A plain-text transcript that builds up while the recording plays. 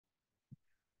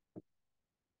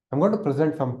I'm going to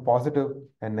present some positive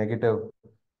and negative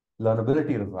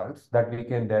learnability results that we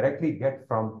can directly get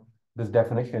from this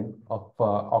definition of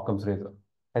Occam's razor.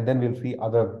 And then we'll see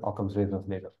other Occam's razors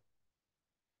later.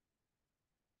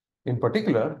 In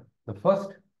particular, the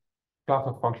first class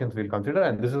of functions we'll consider,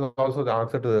 and this is also the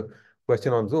answer to the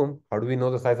question on Zoom, how do we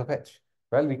know the size of H?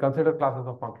 Well, we consider classes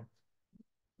of functions.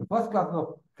 The first class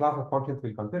of functions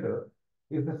we'll consider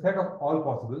is the set of all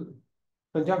possible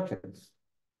conjunctions.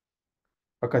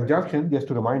 A conjunction, just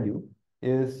to remind you,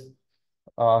 is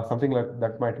something like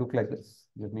that might look like this.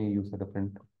 Let me use a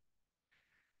different.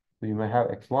 So you may have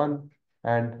x1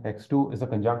 and x2 is a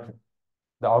conjunction.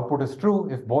 The output is true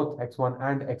if both x1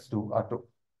 and x2 are true.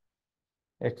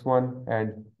 X1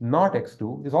 and not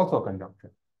x2 is also a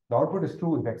conjunction. The output is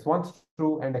true if x1 is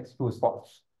true and x2 is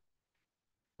false.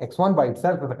 X1 by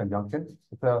itself is a conjunction.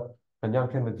 It's a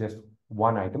conjunction with just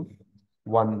one item,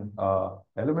 one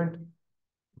element.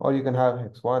 Or you can have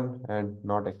x1 and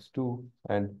not x2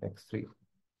 and x3,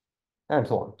 and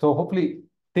so on. So hopefully,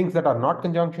 things that are not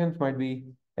conjunctions might be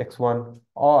x1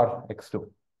 or x2.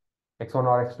 X1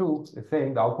 or x2 is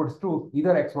saying the output is true,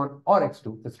 either x1 or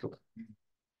x2 is true.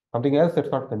 Something else that's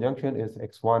not conjunction is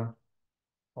x1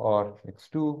 or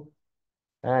x2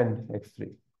 and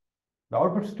x3. The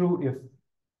output is true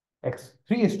if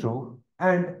x3 is true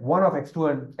and one of x2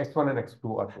 and x1 and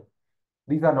x2 are true.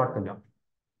 These are not conjunctions.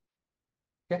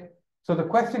 Okay, so the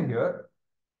question here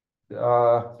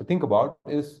to think about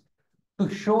is to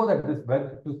show that this,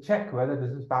 to check whether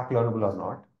this is pack learnable or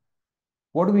not.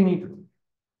 What do we need to do?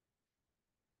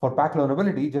 For pack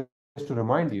learnability, just to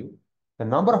remind you, the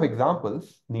number of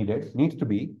examples needed needs to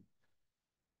be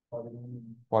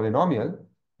polynomial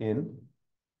in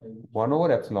 1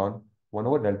 over epsilon, 1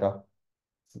 over delta,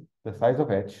 the size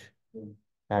of H,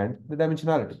 and the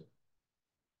dimensionality.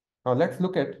 Now let's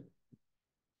look at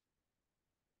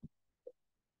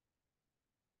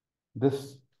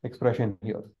this expression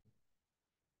here.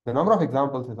 The number of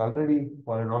examples is already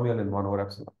polynomial in 1 over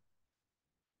epsilon.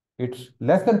 It's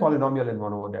less than polynomial in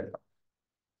 1 over delta.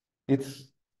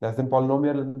 It's less than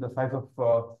polynomial in the size of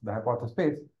the hypothesis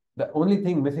space. The only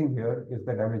thing missing here is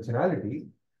the dimensionality.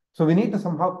 So we need to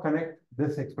somehow connect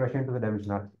this expression to the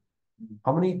dimensionality.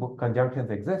 How many conjunctions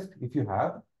exist if you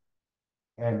have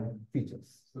n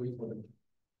features?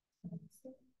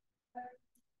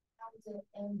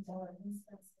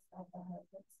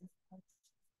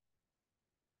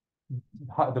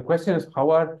 The question is,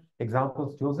 how are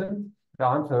examples chosen? The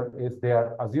answer is they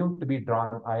are assumed to be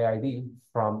drawn IID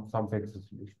from some fixed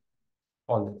distribution.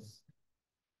 All this.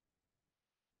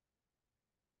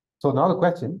 So now the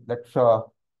question,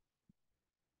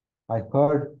 I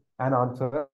heard an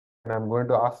answer, and I'm going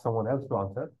to ask someone else to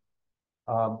answer.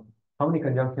 How many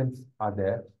conjunctions are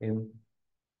there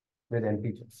with n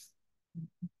features?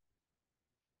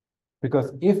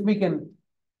 Because if we can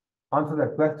answer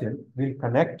that question, we'll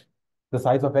connect the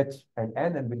size of H and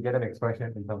n, and we'll get an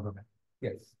expression in terms of n.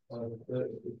 Yes.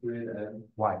 With n.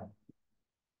 Why?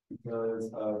 Because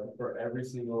for every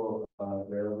single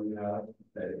variable you have,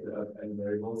 n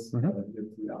variables, you have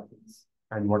 3 options.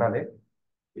 And what are they?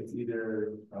 It's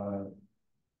either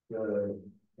the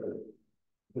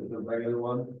regular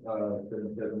one,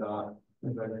 the not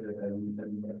conjunction,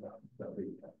 and not big.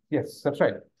 Yes, that's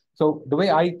right. So the way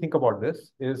I think about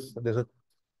this is there's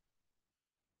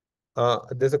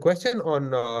a question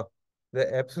on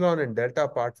the epsilon and delta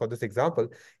part for this example.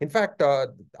 In fact,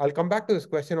 I'll come back to this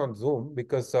question on Zoom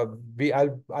because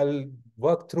I'll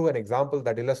work through an example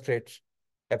that illustrates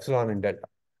epsilon and delta.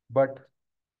 But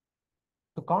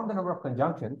to count the number of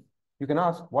conjunctions, you can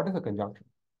ask, what is a conjunction?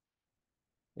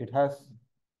 It has,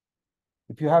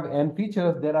 if you have n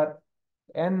features, there are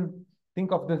n,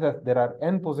 think of this as there are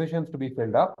n positions to be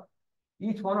filled up.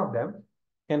 Each one of them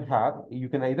can have, you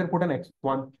can either put an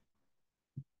x1,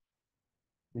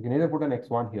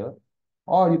 here,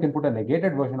 or you can put a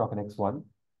negated version of an x1.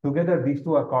 Together, these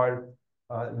two are called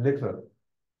literal.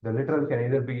 The literal can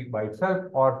either be by itself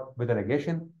or with a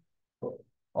negation,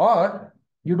 or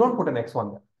you don't put an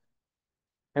x1 there,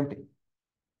 empty.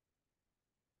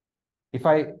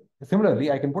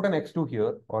 Similarly, I can put an x2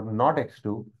 here, or not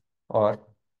x2, or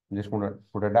I'm just going to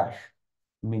put a dash,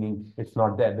 meaning it's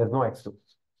not there. There's no x2.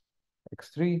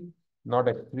 x3, not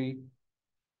x3.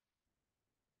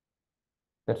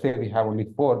 Let's say we have only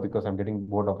 4 because I'm getting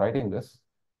bored of writing this.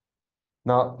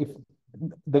 Now, if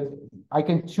I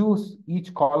can choose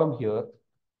each column here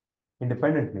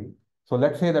independently. So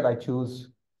let's say that I choose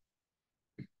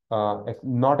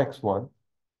not x1,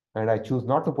 and I choose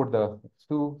not to put the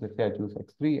x2. Let's say I choose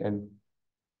x3, and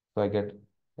so I get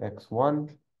x1,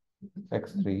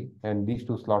 x3, and these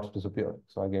two slots disappear.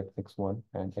 So I get x1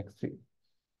 and x3.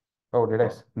 Oh, did I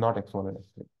not x1 and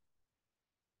x3?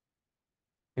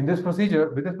 In this procedure,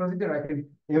 with this procedure, I can,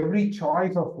 every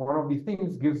choice of one of these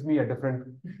things gives me a different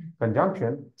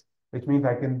conjunction, which means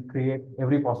I can create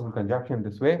every possible conjunction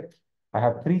this way. I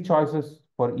have 3 choices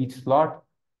for each slot,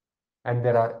 and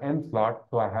there are n slots,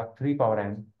 so I have 3 power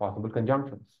n possible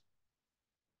conjunctions.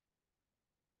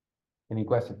 Any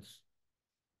questions?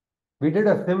 We did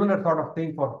a similar sort of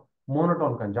thing for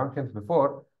monotone conjunctions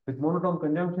before. With monotone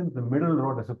conjunctions, the middle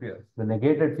row disappears. The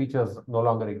negated features no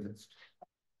longer exist.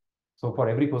 So for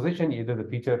every position, either the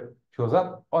feature shows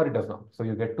up or it does not. So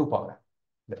you get 2 power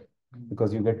there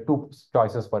because you get 2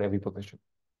 choices for every position.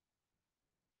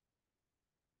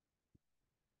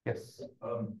 Yes.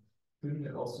 Couldn't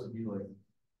it also be like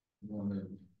one of,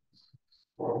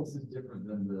 well, this is different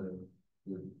than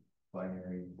the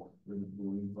binary the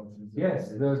Boolean functions? Yes,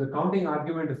 the counting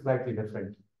argument is slightly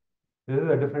different. This is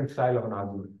a different style of an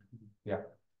argument. Yeah.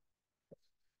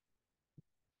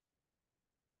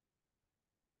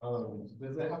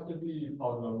 Does it have to be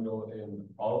polynomial in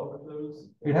all of those?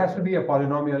 It has to be a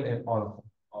polynomial in all of them.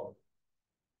 Oh.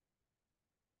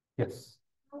 Yes.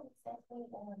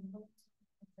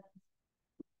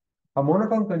 A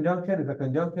monotone conjunction is a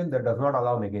conjunction that does not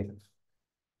allow negations.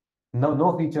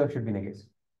 No feature should be negated.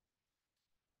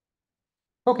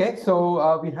 Okay,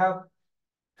 so we have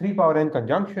 3 power n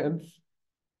conjunctions.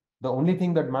 The only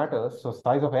thing that matters, so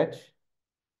size of h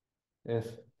is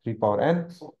 3 power n.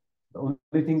 The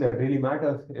only thing that really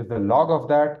matters is the log of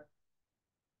that.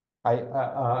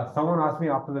 Someone asked me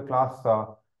after the class,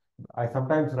 I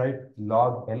sometimes write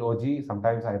log, log,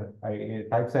 sometimes I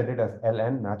typeset it as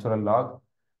ln, natural log.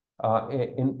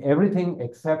 In everything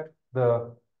except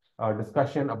the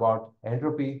discussion about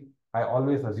entropy, I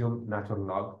always assume natural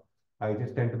log. I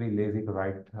just tend to be lazy to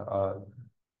write,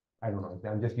 I don't know,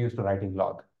 I'm just used to writing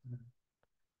log.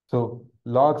 So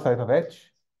log size of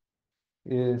h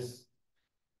is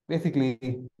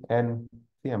basically n,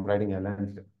 see I'm writing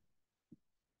ln here,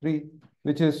 3,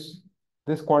 which is,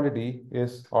 this quantity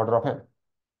is order of n.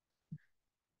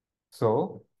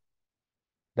 So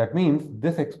that means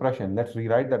this expression, let's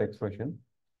rewrite that expression.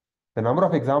 The number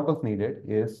of examples needed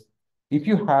is, if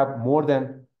you have more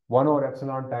than 1 over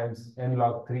epsilon times n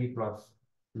log 3 plus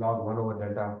log 1 over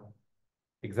delta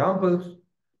examples,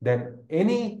 then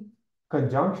any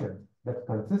conjunction that's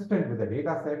consistent with the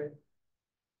data set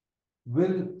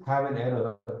will have an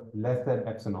error less than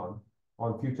epsilon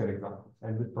on future examples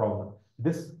and with probability.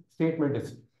 This statement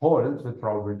is holds with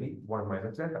probability 1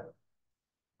 minus delta.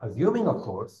 Assuming, of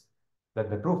course, that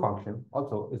the true function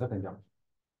also is a conjunction.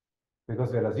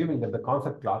 Because we're assuming that the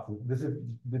concept class, this is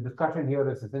the discussion here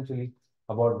is essentially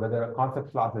about whether a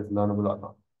concept class is learnable or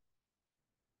not.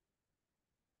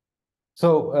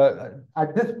 So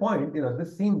at this point,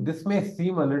 this may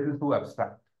seem a little too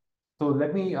abstract. So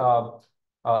let me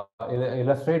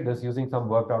illustrate this using some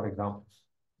worked out examples.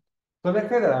 So let's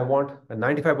say that I want a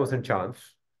 95%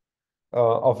 chance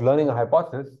of learning a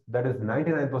hypothesis that is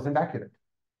 99% accurate.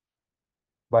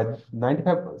 But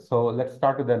 95, so let's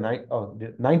start with the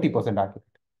 90% accurate.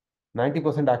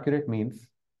 90% accurate means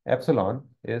epsilon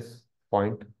is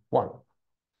 0.1.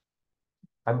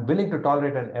 I'm willing to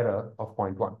tolerate an error of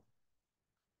 0.1.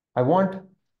 I want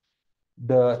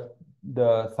the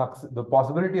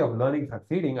possibility of learning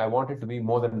succeeding, I want it to be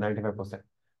more than 95%.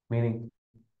 Meaning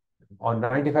on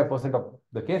 95% of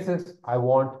the cases, I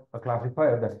want a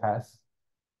classifier that has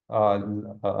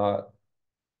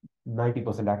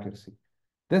 90% accuracy.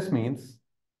 This means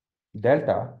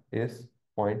delta is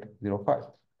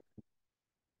 0.05.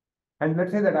 And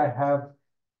let's say that I have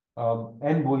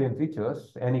n Boolean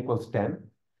features, n equals 10.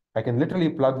 I can literally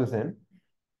plug this in.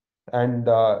 And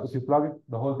if you plug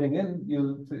the whole thing in,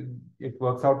 it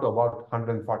works out to about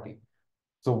 140.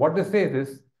 So what this says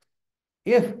is,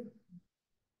 if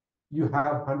you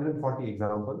have 140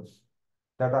 examples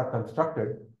that are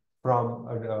constructed from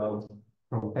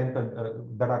 10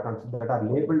 that are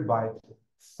labeled by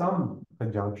some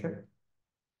conjunction,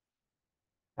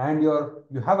 and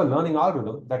you have a learning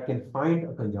algorithm that can find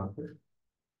a conjunction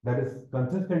that is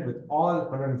consistent with all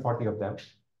 140 of them,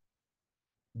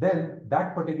 then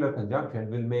that particular conjunction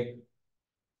will make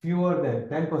fewer than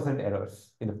 10%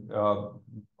 errors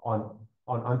on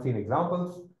unseen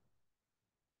examples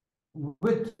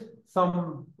with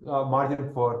some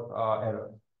margin for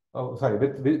error. Oh, sorry,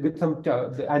 with some,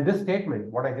 and this statement,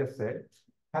 what I just said,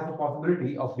 has a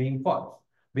possibility of being false,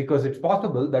 because it's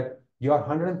possible that your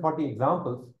 140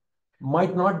 examples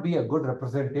might not be a good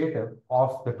representative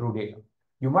of the true data.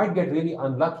 You might get really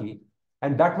unlucky,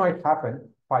 and that might happen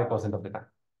 5% of the time.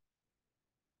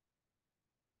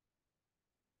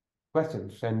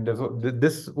 questions. And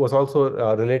this was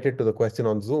also related to the question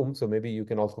on Zoom, so maybe you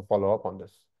can also follow up on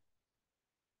this.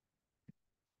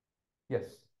 Yes.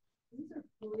 These are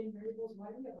floating variables.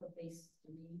 Why do you have a base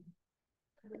 3?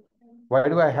 Why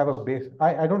do I have a base?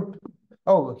 I don't.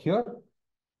 Oh, here?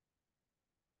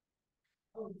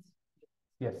 Oh,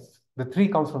 Yes. The 3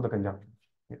 comes from the conjunction.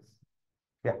 Yes.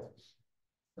 Yeah.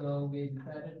 So we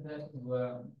decided that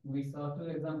we saw 2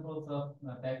 examples of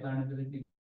pack learnability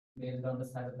based on the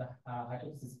size of the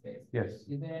hypothesis space. Yes.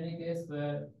 Is there any case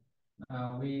where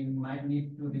we might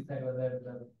need to decide whether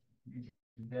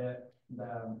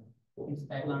it's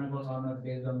pack learnable or not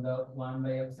based on the 1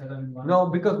 by epsilon 1? No,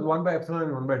 because 1 by epsilon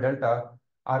and 1 by delta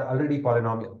are already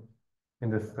polynomial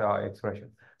in this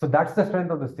expression. So that's the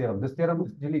strength of this theorem. This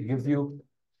theorem really gives you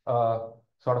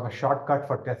sort of a shortcut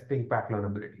for testing pack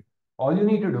learnability. All you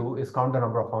need to do is count the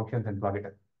number of functions and plug it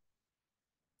in.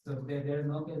 So there is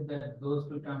no case that those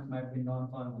 2 terms might be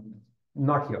non-polynomial.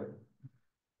 Not here.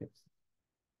 Yes.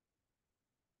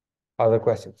 Other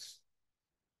questions?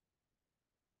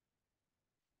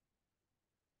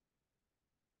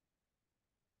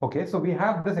 Okay, so we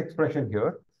have this expression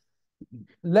here.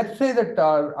 Let's say that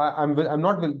I'm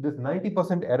not with this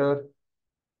 90% error.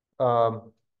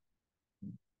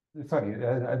 Sorry,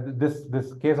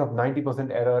 this case of 90%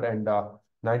 error and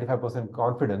 95%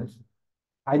 confidence.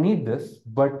 I need this,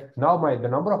 but now the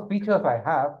number of features I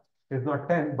have is not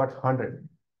 10 but 100.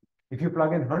 If you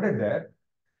plug in 100 there,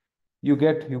 you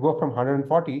go from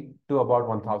 140 to about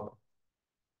 1000.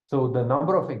 So the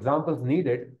number of examples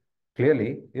needed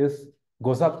clearly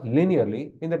goes up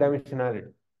linearly in the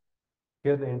dimensionality.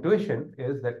 Here the intuition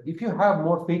is that if you have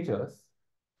more features,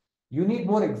 you need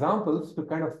more examples to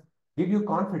kind of give you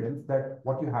confidence that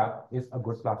what you have is a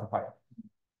good classifier.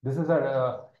 This is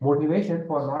a motivation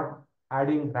for not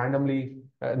adding randomly,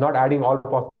 not adding all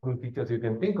possible features you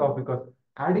can think of, because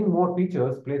adding more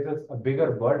features places a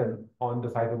bigger burden on the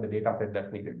size of the data set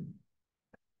that's needed.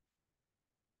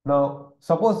 Now,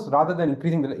 suppose rather than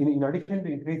increasing in addition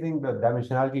to increasing the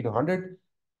dimensionality to 100,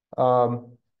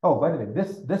 oh, by the way,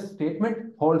 this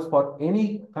statement holds for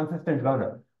any consistent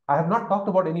learner. I have not talked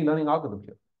about any learning algorithm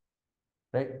here,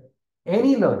 right?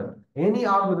 Any learner, any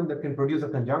algorithm that can produce a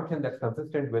conjunction that's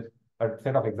consistent with a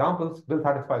set of examples will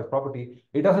satisfy this property.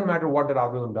 It doesn't matter what that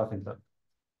algorithm does in turn,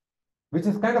 which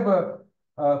is kind of a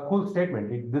cool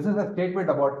statement. This is a statement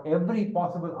about every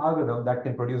possible algorithm that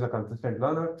can produce a consistent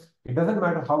learner. It doesn't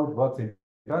matter how it works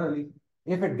internally.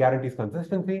 If it guarantees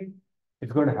consistency,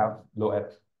 it's going to have low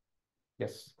error.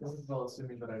 Yes. This is all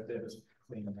assuming that our data is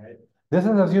clean, right? This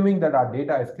is assuming that our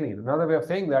data is clean. Another way of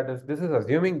saying that is this is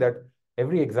assuming that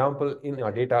every example in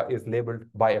our data is labeled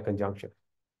by a conjunction.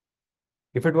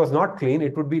 If it was not clean,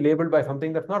 it would be labeled by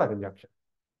something that's not a conjunction.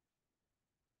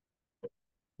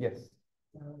 Yes.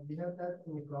 We have that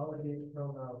inequality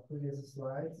from previous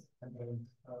slides, and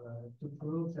to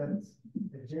prove that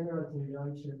the general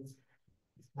conjunctions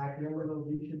act normal,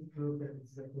 we should prove that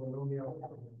it's the polynomial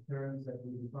terms that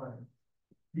we define.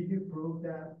 Did you prove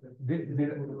that?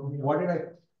 What did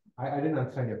I didn't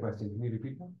understand your question. Can you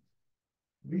repeat that?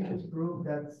 We should prove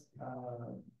that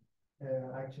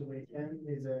actually n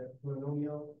is a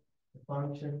polynomial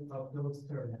function of those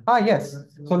terms. Yes.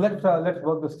 So let's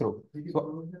work this through. Did you So,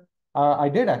 prove that? I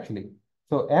did actually.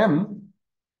 So m,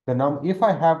 if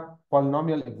I have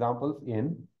polynomial examples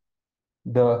in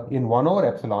 1 over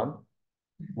epsilon,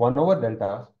 1 over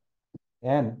delta,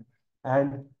 n,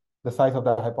 and the size of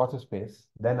the hypothesis space,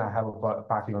 then I have a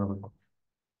pack learnable function.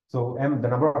 So m, the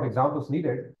number of examples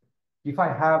needed. If I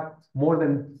have more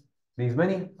than these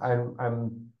many,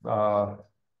 by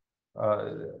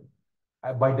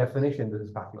definition, this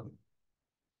is pack learnable.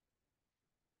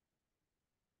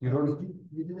 You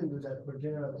didn't do that for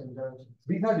general conjunctions.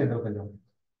 These are general conjunctions.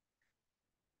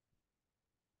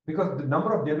 Because the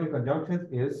number of general conjunctions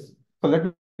is, so let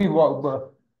me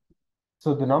walk.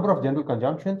 So the number of general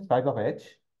conjunctions, size of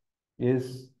h,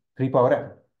 is 3 power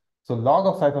n. So log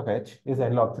of size of h is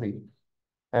n log 3.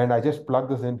 And I just plug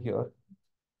this in here,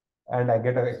 and I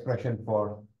get an expression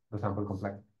for the sample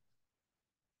complexity.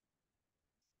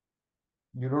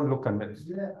 You don't look convinced.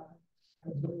 Yeah,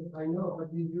 I know,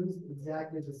 but you used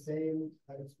exactly the same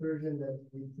expression that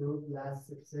we proved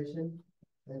last session,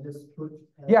 and just put.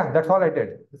 Yeah, that's all I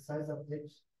did. The size of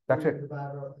h. That's it. The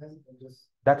power of n, and just.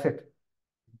 That's it.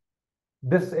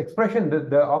 This expression,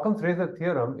 the Occam's razor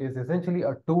theorem, is essentially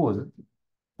a tool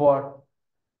for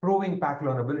proving pack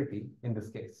learnability in this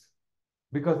case,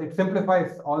 because it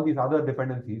simplifies all these other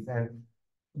dependencies, and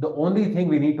the only thing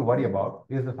we need to worry about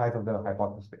is the size of the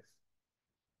hypothesis space.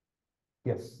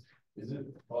 Yes. Is it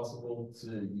possible to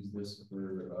use this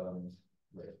for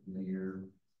like linear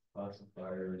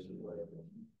classifiers or like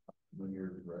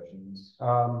linear regressions?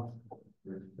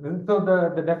 So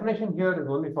the definition here is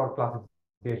only for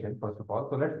classification, first of all.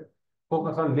 So let's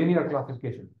focus on linear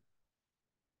classification.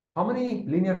 How many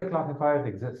linear classifiers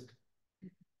exist?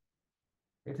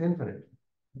 It's infinite.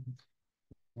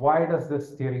 Why does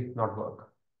this theory not work?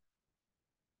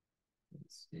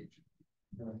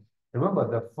 Remember,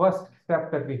 the first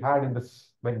step that we had in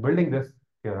this, when building this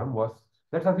theorem was,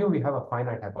 let's assume we have a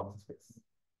finite hypothesis space.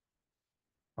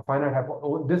 A finite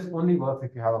this only works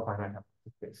if you have a finite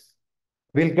hypothesis space.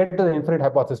 We'll get to the infinite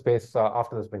hypothesis space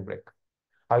after the spring break.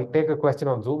 I'll take a question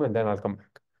on Zoom and then I'll come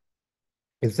back.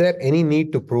 Is there any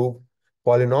need to prove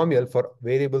polynomial for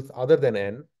variables other than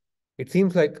n? It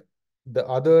seems like the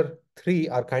other three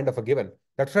are kind of a given.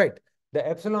 That's right. The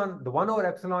epsilon, the 1 over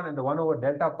epsilon and the 1 over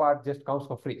delta part just comes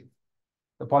for free.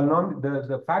 The polynomial,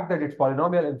 the fact that it's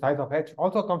polynomial in size of h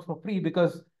also comes for free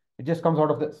because it just comes out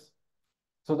of this.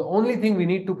 So the only thing we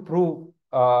need to prove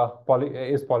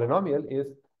is polynomial is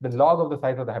the log of the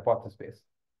size of the hypothesis space.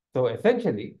 So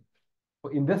essentially,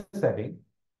 in this setting,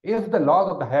 if the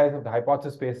log of the size of the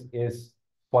hypothesis space is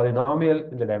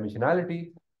polynomial in the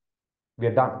dimensionality, we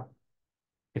are done.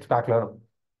 It's back Learnable.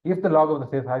 If the log of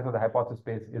the size of the hypothesis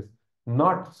space is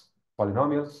not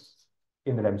polynomial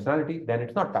in the dimensionality, then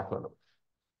it's not back Learnable.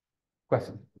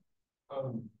 Question?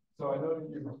 So I know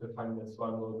you've defined this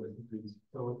one a little bit confused.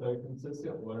 So with the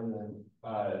consistent learner,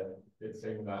 it's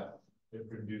saying that it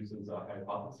produces a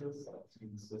hypothesis that's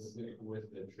consistent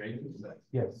with the training set.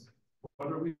 Yes.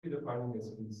 What are we defining as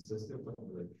consistent with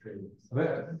the training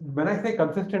set? When I say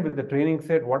consistent with the training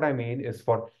set, what I mean is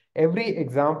for every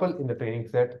example in the training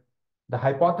set, the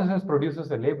hypothesis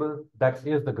produces a label that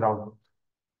is the ground truth.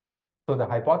 So the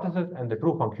hypothesis and the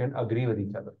true function agree with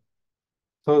each other.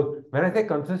 So when I say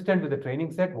consistent with the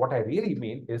training set, what I really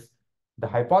mean is the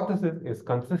hypothesis is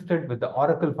consistent with the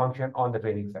oracle function on the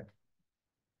training set,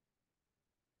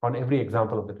 on every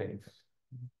example of the training set.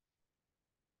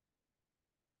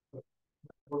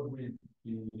 Would we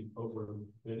be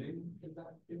overfitting in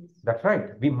that case? That's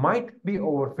right. We might be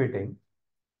overfitting,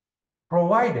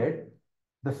 provided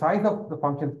the size of the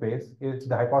function space is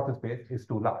the hypothesis space is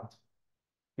too large.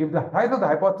 If the size of the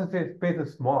hypothesis space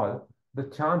is small, the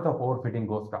chance of overfitting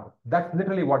goes down. That's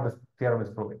literally what this theorem is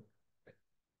proving.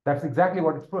 That's exactly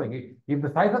what it's proving. If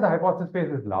the size of the hypothesis space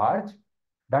is large,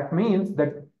 that means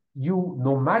that you,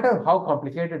 no matter how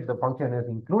complicated the function is,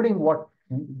 including what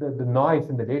the noise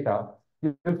in the data,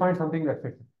 you will find something that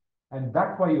fits. And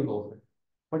that's why you'll overfit.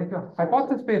 But if your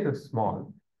hypothesis space is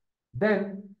small,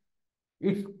 then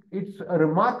it's a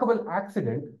remarkable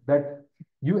accident that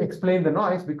you explain the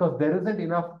noise because there isn't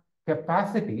enough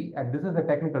capacity, and this is a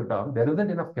technical term, there isn't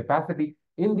enough capacity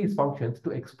in these functions to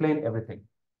explain everything.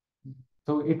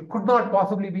 So it could not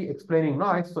possibly be explaining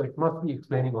noise, so it must be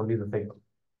explaining only the signal.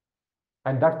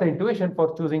 And that's the intuition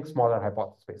for choosing smaller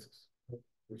hypothesis spaces.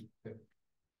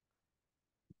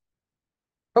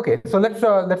 Okay, so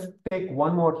let's take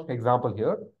one more example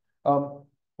here.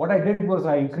 What I did was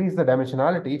I increased the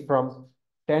dimensionality from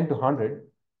 10 to 100,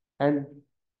 and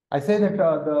I say that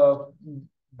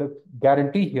the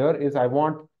guarantee here is I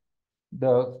want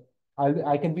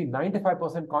I can be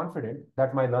 95% confident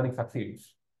that my learning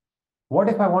succeeds. What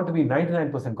if I want to be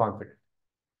 99% confident?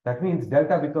 That means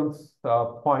delta becomes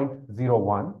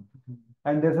 0.01,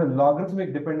 and there's a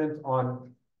logarithmic dependence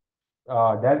on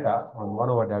delta, on 1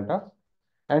 over delta.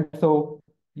 And so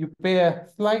you pay a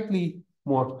slightly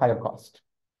more higher cost.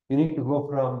 You need to go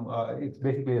from, it's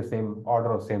basically the same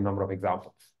order or same number of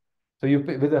examples. So you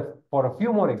pay for a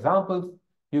few more examples,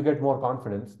 you get more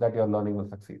confidence that your learning will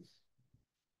succeed.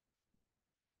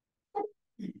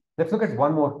 Let's look at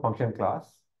one more function class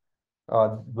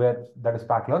where that is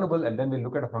back learnable, and then we'll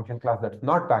look at a function class that's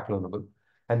not back learnable.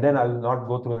 And then I'll not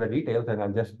go through the details, and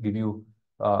I'll just give you,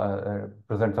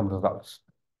 present some results.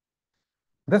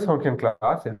 This function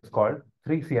class is called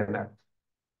 3CNF,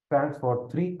 stands for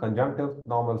 3 conjunctive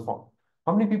normal form.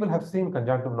 How many people have seen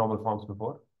conjunctive normal forms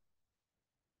before?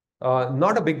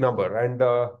 Not a big number, and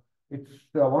it's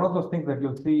one of those things that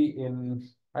you'll see in,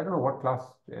 I don't know what class,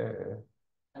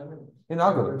 in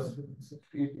algorithms.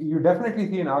 You definitely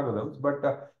see in algorithms,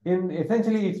 but in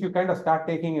essentially, if you kind of start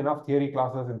taking enough theory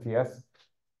classes in CS,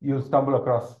 you'll stumble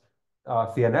across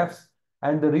CNFs.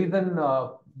 And the reason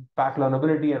back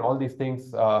learnability and all these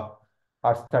things are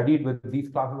studied with these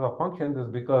classes of functions is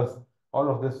because all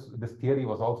of this theory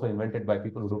was also invented by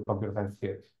people who do computer science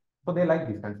theory. So they like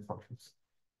these kinds of functions.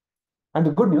 And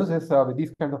the good news is with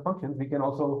these kinds of functions, we can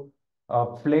also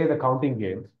play the counting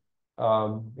game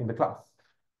in the class.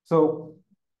 So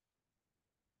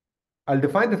I'll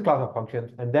define this class of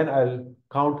functions, and then I'll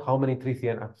count how many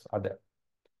 3CNFs are there.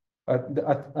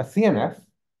 A CNF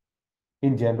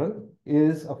in general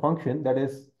is a function that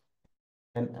is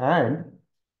an AND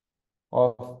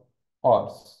of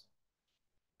ORs.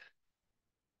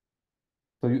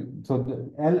 So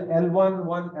the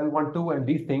L11, L12, and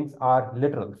these things are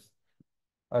literals.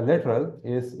 A literal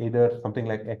is either something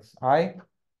like xi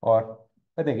or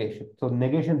a negation. So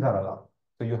negations are allowed.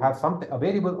 So you have something, a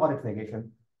variable or its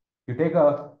negation. You take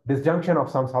a disjunction of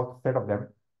some subset of them,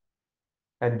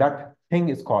 and that thing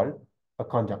is called a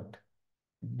conjunct.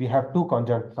 We have two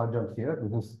conjuncts here.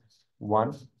 This is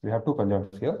one. We have two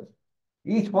conjuncts here.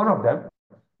 Each one of them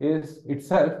is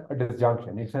itself a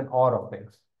disjunction. It's an OR of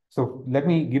things. So let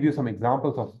me give you some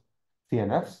examples of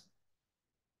CNFs.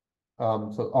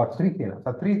 Or three CNFs.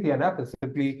 A three CNF is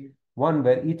simply one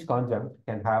where each conjunct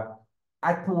can have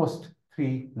at most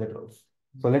three literals.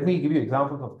 So let me give you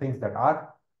examples of things that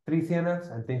are three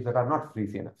CNFs and things that are not three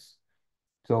CNFs.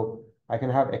 So I can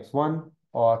have x1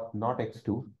 or not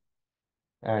x2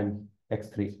 and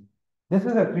x3. This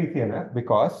is a three CNF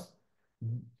because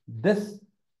this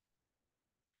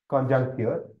conjunct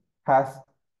here has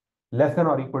less than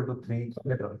or equal to three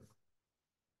literals.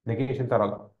 Negations are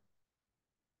allowed.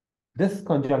 This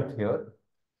conjunct here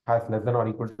has less than or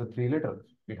equal to three literals.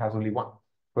 It has only one.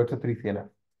 So it's a three CNF.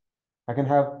 I can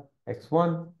have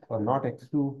x1 or not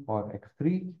x2 or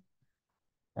x3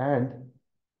 and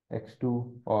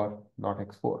x2 or not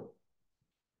x4.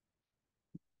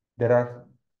 There are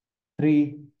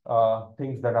three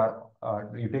things that are,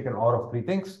 you take an OR of three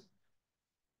things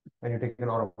and you take an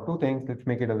OR of two things. Let's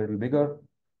make it a little bigger.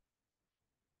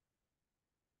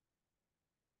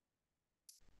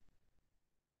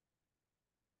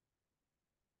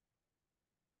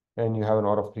 And you have an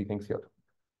OR of three things here.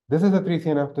 This is a 3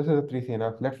 CNF, this is a 3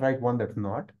 CNF. Let's write one that's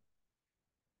not.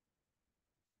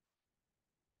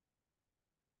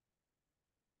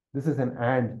 This is an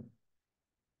AND.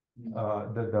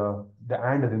 The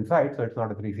AND is inside, so it's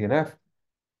not a 3 CNF.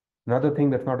 Another thing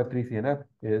that's not a 3 CNF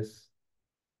is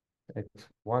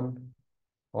x1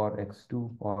 or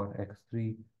x2 or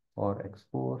x3 or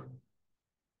x4.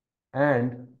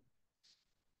 And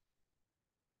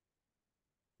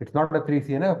it's not a 3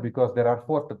 CNF because there are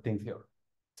four things here.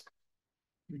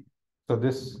 So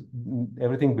this,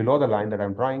 everything below the line that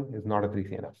I'm drawing is not a 3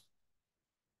 CNF.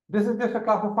 This is just a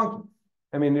class of functions.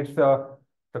 I mean, it's a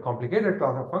complicated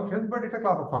class of functions, but it's a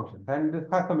class of functions. And this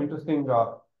has some interesting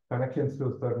connections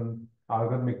to certain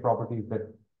algorithmic properties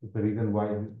that is the reason why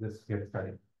this gets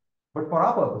studied. But for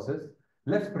our purposes,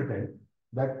 let's pretend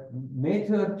that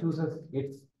nature chooses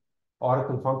its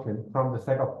oracle function from the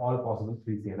set of all possible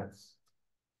 3 CNFs.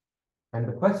 And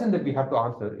the question that we have to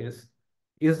answer is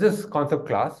this concept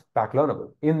class back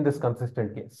learnable in this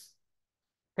consistent case?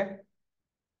 Okay.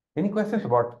 Any questions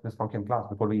about this function class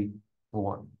before we move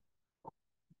on?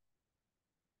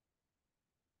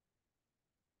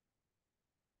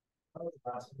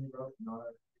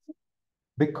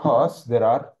 Because there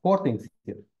are four things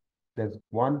here. There's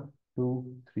 1,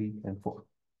 2, 3, and 4.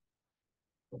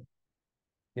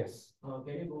 Yes. Can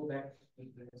you go back to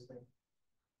this thing?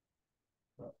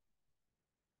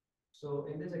 So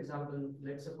in this example,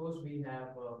 let's suppose we have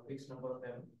a fixed number of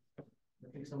them,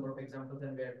 a fixed number of examples,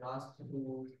 and we are asked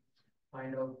to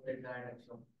find out delta and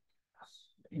epsilon.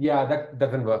 Yeah, that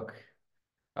doesn't work.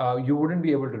 You wouldn't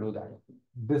be able to do that.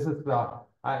 This is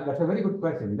that's a very good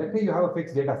question. Let's say you have a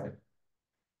fixed data set,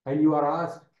 and you are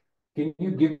asked, can you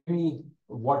give me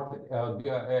what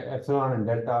epsilon and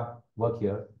delta work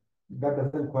here? That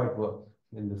doesn't quite work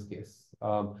in this case.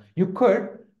 You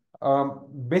could,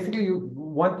 basically,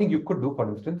 one thing you could do, for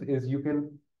instance, is you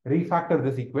can refactor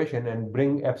this equation and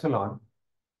bring epsilon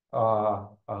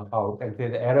out and say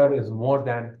the error is more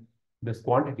than this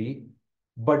quantity,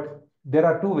 but there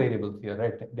are two variables here,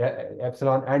 right?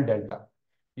 Epsilon and delta.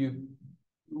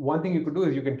 One thing you could do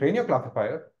is you can train your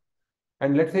classifier,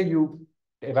 and let's say you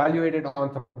evaluate it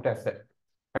on some test set,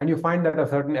 and you find that a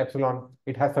certain epsilon,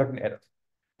 it has certain errors.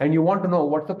 And you want to know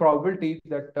what's the probability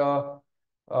that,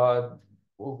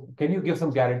 can you give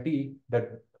some guarantee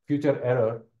that future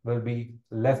error will be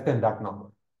less than that number?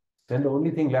 Then the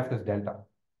only thing left is delta.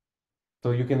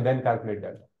 So you can then calculate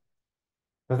delta.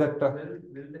 Does that?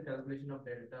 Will the calculation of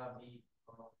delta be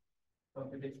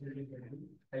computationally friendly?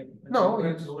 Like, no,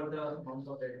 the lower the amount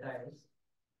of delta is,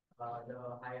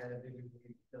 the higher will be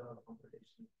the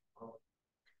computation.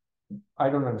 I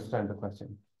don't understand the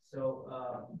question. So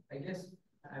I guess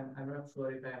I'm not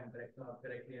sure if I'm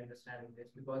correctly understanding this,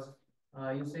 because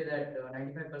you say that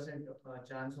 95%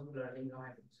 chance of learning now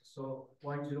happens. So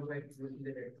 0.05 will be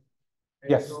the delta.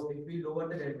 Right? Yes. So if we lower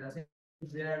the delta,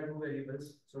 since there are two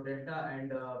variables, so delta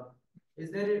and is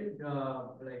there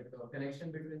a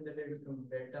connection between the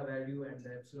delta value and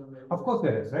the epsilon value? Of course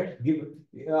there is, right?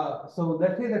 So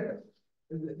let's say that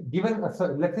given let's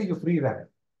say you freeze that,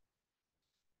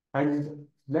 and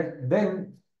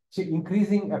then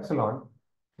increasing epsilon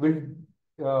will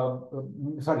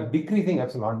decreasing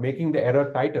epsilon, making the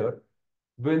error tighter,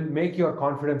 will make your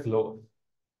confidence lower.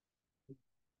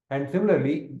 And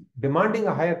similarly, demanding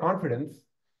a higher confidence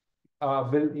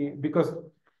because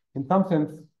in some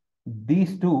sense,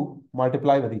 these two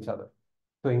multiply with each other.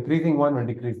 So increasing one will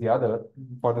decrease the other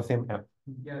for the same m.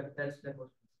 Yeah, that was.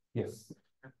 Yes.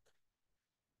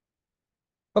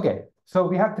 Okay, so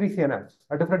we have three CNFs,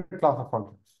 a different class of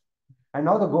functions. And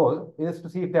now the goal is to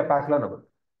see if they're pack learnable.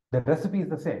 The recipe is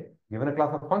the same. Given a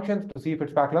class of functions, to see if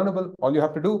it's pack learnable, all you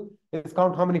have to do is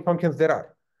count how many functions there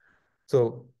are.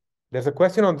 So there's a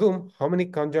question on Zoom, how many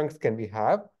conjuncts can we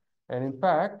have? And in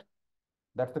fact,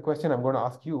 that's the question I'm going to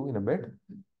ask you in a bit.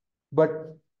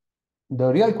 But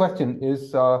the real question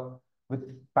is with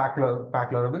pack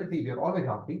learnability, we are always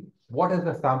asking, what is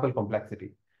the sample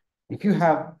complexity? If you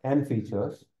have n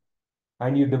features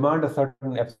and you demand a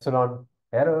certain epsilon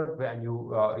error and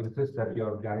you insist that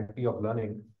your guarantee of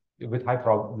learning with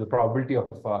the probability of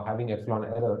having epsilon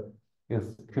error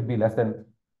should be less than,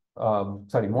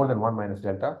 more than 1 minus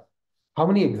delta, how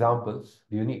many examples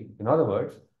do you need? In other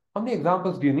words, how many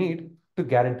examples do you need to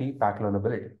guarantee pack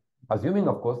learnability? Assuming,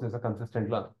 of course, there's a consistent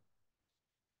learn.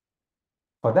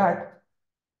 For that,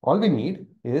 all we need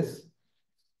is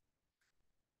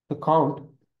to count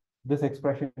this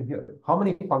expression here. How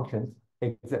many functions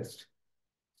exist?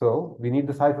 So we need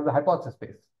the size of the hypothesis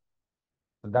space.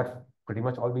 So that's pretty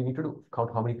much all we need to do.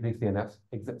 Count how many 3CNFs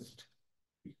exist.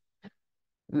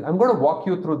 I'm going to walk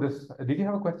you through this. Did you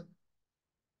have a question?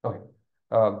 Okay.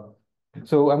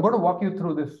 So I'm going to walk you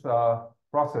through this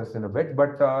process in a bit,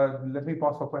 but let me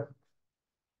pause for questions.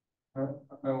 I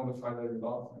want to try the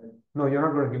results. No, you're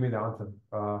not going to give me the answer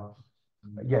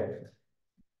yet,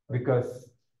 because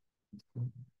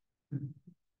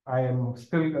I am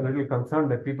still a little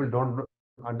concerned that people don't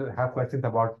have questions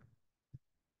about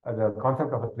the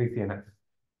concept of a 3CNF.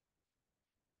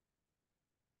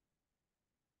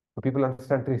 So people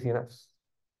understand 3CNFs.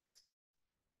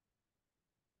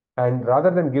 And rather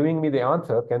than giving me the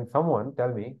answer, can someone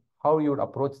tell me how you would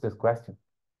approach this question?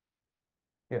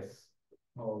 Yes.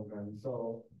 Okay,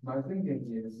 so my thinking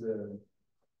is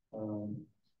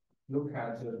look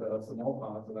at the small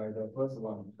parts, like the first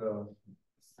one,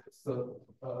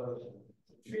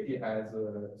 treat it as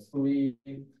three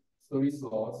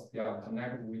slots, yeah,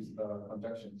 connected with the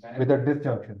conjunction. With a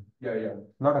disjunction. Yeah.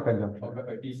 Not a conjunction.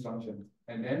 Okay, a disjunction.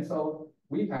 And then so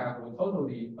we have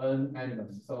totally n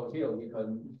elements. So here we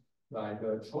can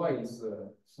choose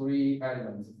 3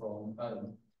 elements from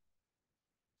n.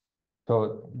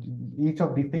 So each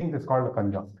of these things is called a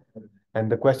conjunct.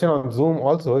 And the question on Zoom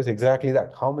also is exactly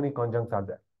that. How many conjuncts are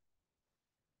there?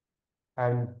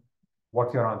 And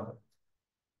what's your answer?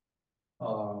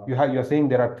 You're saying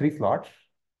there are 3 slots.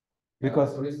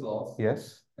 Because 3 slots.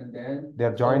 Yes. And then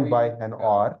they're joined by an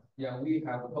OR. Yeah, we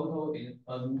have total in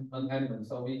n elements,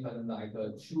 so we can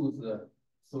choose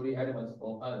 3 elements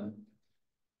from n.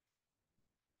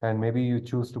 And maybe you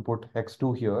choose to put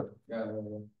x2 here. Yeah.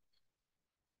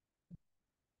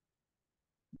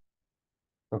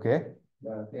 Okay.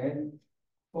 Yeah. Then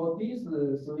for these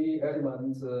 3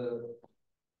 elements,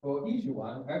 for each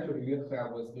one, actually we have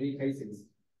 3 cases.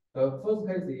 The first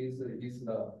case is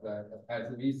the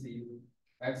as we see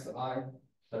xi.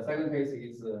 The second case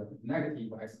is negative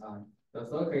xi. The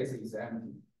third case is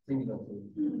empty, similar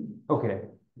to. Okay.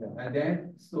 Yeah. And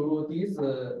then through this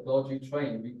logic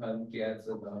train, we can get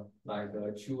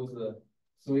choose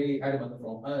 3 elements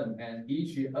from n, and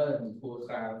each n could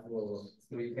have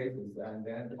 3 cases, and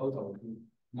then total to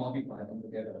multiply them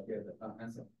together, get the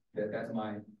answer. That's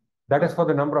my. That is for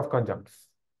the number of conjuncts,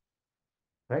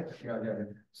 right?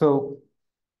 Yeah. So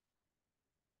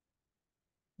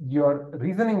your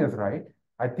reasoning is right.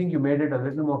 I think you made it a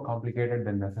little more complicated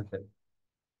than necessary.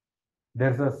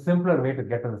 There's a simpler way to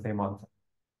get to the same answer.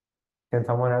 Can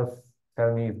someone else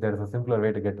tell me if there's a simpler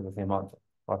way to get to the same answer,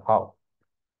 or how?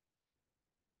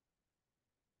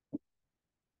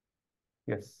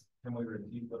 Yes. Can we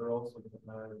repeat literals?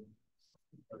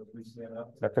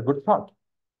 That's a good thought.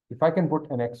 If I can put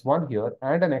an x1 here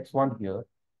and an x1 here,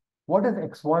 what is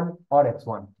x1 or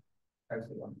x1?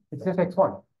 X1. It's just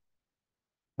x1.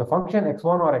 The function x1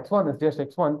 or x1 is just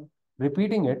x1.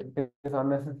 Repeating it is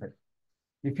unnecessary.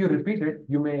 If you repeat it,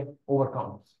 you may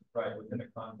overcount. Right, within a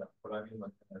conjunct, but I mean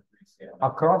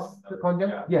Across the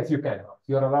conjunct? Yeah. Yes, you can.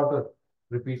 You're allowed to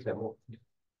repeat them.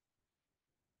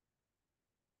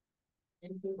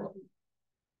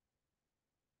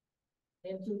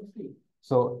 N choose 3.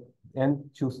 So n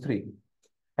choose 3.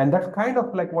 And that's kind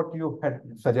of like what you had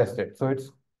suggested. So it's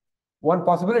one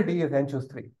possibility is n choose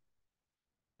 3.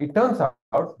 It turns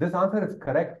out this answer is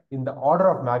correct in the order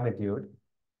of magnitude,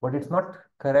 but it's not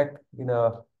correct in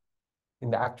the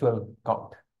actual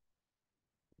count.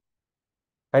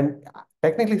 And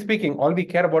technically speaking, all we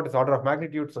care about is order of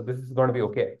magnitude, so this is going to be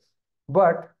okay.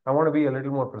 But I want to be a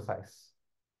little more precise.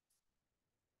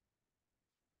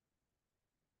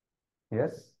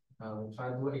 Yes? Try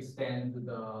to extend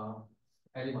the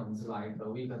elements like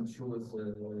we can choose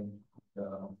the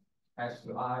H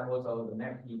to I, also the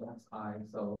negative I.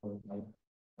 So like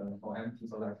for empty,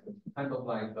 so like kind of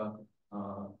like 2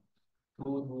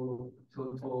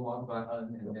 multiply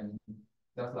n, and then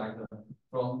just like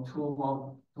from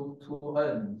 2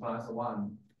 n plus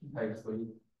 1 take 3.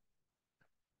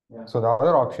 Yeah. So the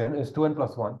other option is 2n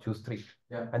plus 1, choose 3.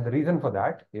 Yeah. And the reason for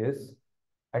that is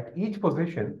at each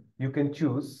position, you can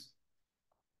choose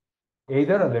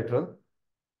either a literal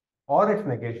or its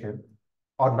negation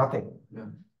or nothing. Yeah.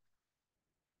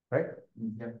 Right?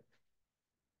 Yeah.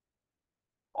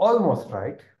 Almost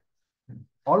right.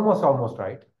 Almost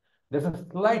right. There's a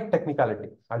slight technicality.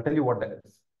 I'll tell you what that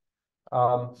is.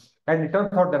 And it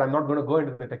turns out that I'm not going to go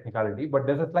into the technicality, but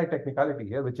there's a slight technicality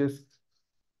here, which is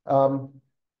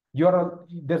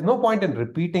there's no point in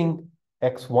repeating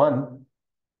x1,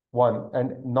 1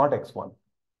 and not x1.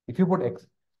 If you put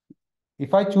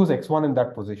if I choose x1 in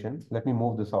that position, let me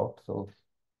move this out. So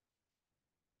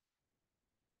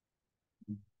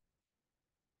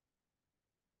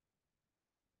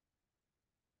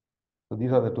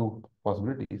these are the two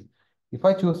possibilities. If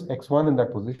I choose x1 in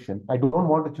that position, I don't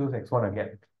want to choose x1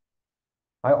 again.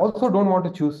 I also don't want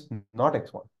to choose not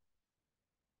x1.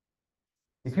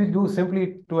 If you do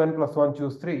simply 2n plus 1,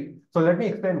 choose 3. So let me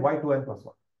explain why 2n plus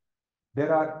 1.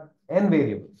 There are n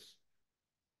variables.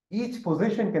 Each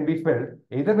position can be filled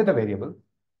either with a variable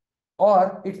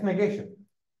or its negation.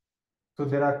 So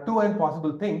there are 2n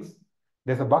possible things.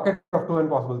 There's a bucket of 2n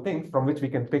possible things from which we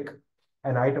can pick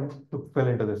an item to fill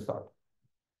into this sort.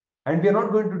 And we are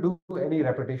not going to do any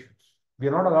repetitions. We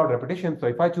are not allowed repetitions. So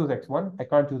if I choose x1, I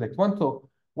can't choose x1. So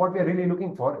what we are really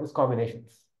looking for is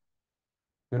combinations.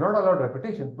 We're not allowed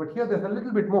repetitions, but here there's a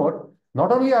little bit more.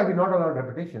 Not only are we not allowed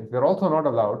repetitions, we're also not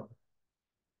allowed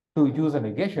to use a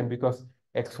negation because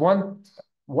x1,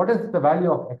 what is the value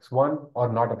of x1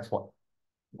 or not x1?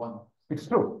 1. It's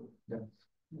true. Yeah.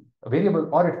 A variable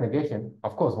or its negation,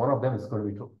 of course, one of them is going to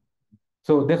be true.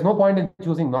 So there's no point in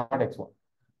choosing not x1.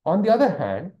 On the other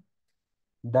hand,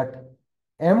 that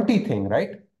empty thing,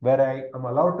 right, where I am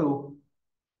allowed to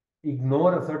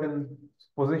ignore a certain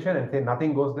position and say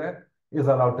nothing goes there, is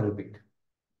allowed to repeat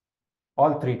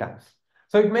all 3 times.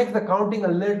 So it makes the counting a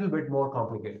little bit more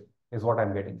complicated, is what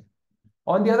I'm getting.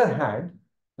 On the other hand,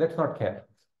 let's not care.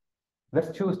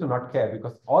 Let's choose to not care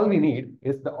because all we need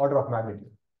is the order of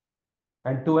magnitude.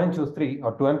 And 2n choose 3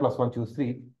 or 2n plus 1 choose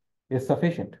 3 is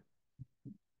sufficient.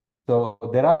 So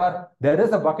there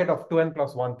is a bucket of 2n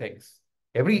plus 1 things.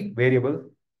 Every variable,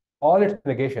 all its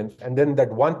negations, and then that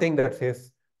one thing that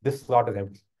says this slot is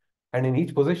empty. And in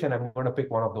each position, I'm going to pick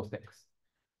one of those things.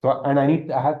 So, and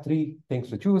I have 3 things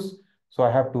to choose. So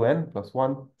I have 2n plus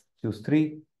 1, choose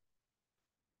 3.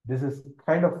 This is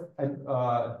kind of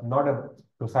not a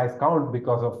precise count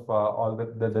because of all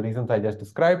the reasons I just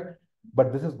described.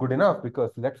 But this is good enough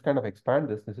because let's kind of expand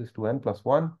this. This is 2n plus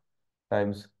 1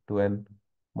 times 2n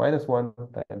minus 1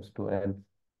 times 2n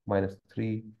minus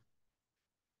 3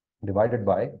 divided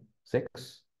by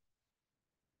 6,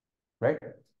 right?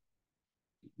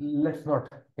 Let's not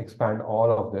expand all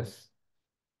of this.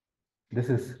 This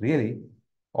is really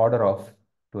order of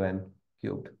 2n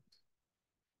cubed.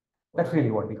 That's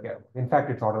really what we care about. In fact,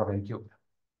 it's order of n cubed.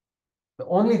 The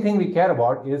only thing we care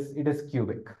about is it is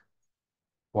cubic.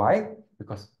 Why?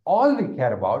 Because all we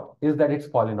care about is that it's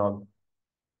polynomial.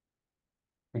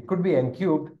 It could be n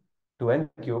cubed to n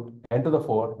cubed, n to the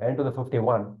 4, n to the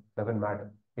 51, doesn't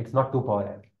matter. It's not 2 power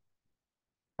n.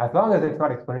 As long as it's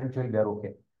not exponential, they're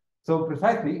okay. So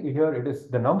precisely here it is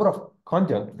the number of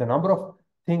conjuncts, the number of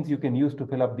things you can use to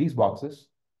fill up these boxes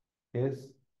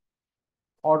is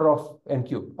order of n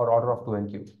cubed or order of 2n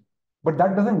cubed. But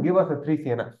that doesn't give us a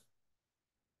 3CNF.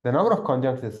 The number of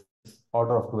conjuncts is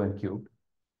order of 2n cubed.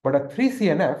 But a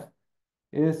 3CNF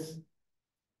is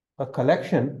a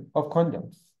collection of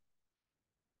conjuncts.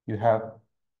 You have,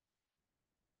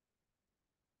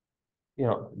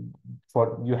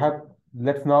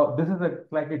 let's now, this is a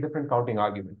slightly different counting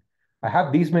argument. I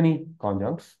have these many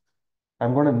conjuncts.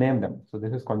 I'm going to name them. So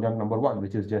this is conjunct number 1,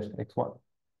 which is just x1.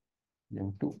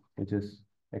 Conjunct 2, which is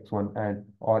x1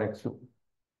 or x2.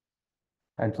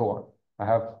 And so on. I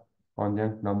have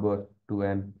conjunct number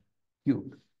 2n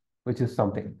cubed, which is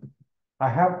something. I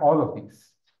have all of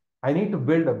these. I need to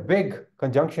build a big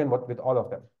conjunction with all of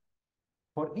them.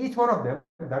 For each one of them,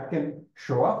 that can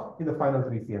show up in the final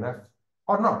 3 CNFs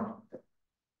or not.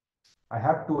 I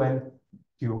have 2n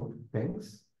cubed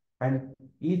things, and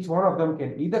each one of them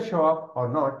can either show up or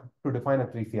not to define a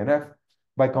 3 CNF.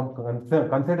 By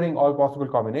considering all possible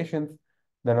combinations,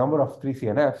 the number of 3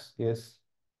 CNFs is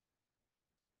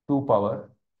 2 power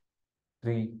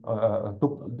 3,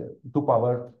 2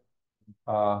 power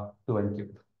 2n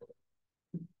cubed.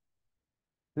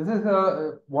 This is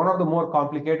one of the more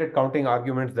complicated counting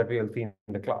arguments that we will see in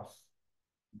the class.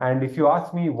 And if you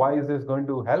ask me, why is this going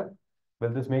to help? Will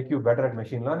this make you better at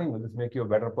machine learning? Will this make you a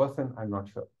better person? I'm not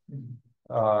sure.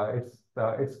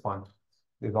 It's fun.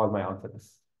 Is all my answer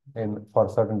is, and for a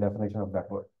certain definition of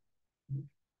that word.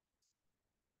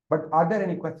 But are there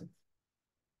any questions?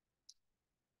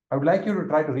 I would like you to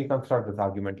try to reconstruct this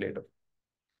argument later.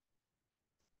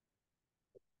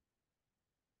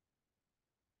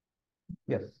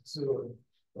 Yes. So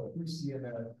 3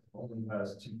 CNF only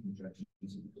has 2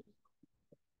 conjunctions.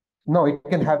 No, it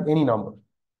can have any number.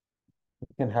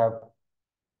 It can have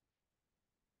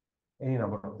any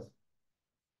number of them.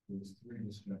 There's 3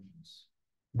 disjunctions.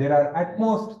 There are at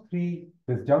most 3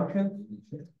 disjunctions,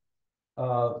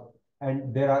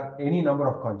 and there are any number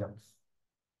of conjuncts.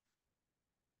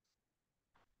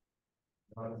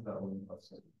 How does that one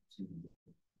plus 2?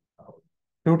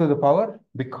 2 to the power,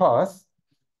 because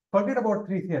forget about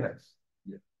 3 CNFs.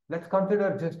 Yeah. Let's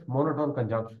consider just monotone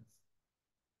conjunctions.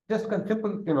 Just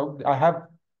simple, I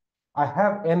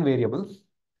have n variables.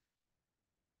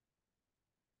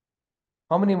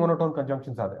 How many monotone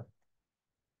conjunctions are there?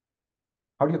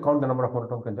 How do you count the number of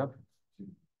monotone conjunctions?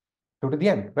 2 to the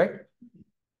n, right?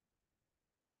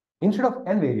 Instead of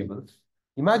n variables,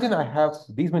 imagine I have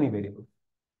these many variables,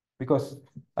 because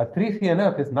a 3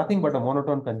 CNF is nothing but a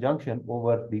monotone conjunction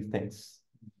over these things.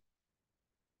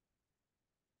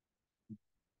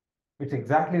 It's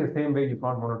exactly the same way you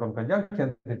count monotone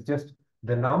conjunctions. It's just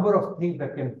the number of things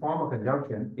that can form a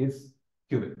conjunction is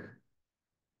cubic.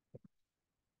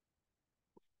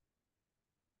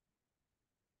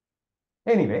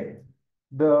 Anyway,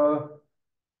 the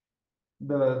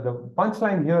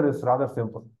punchline here is rather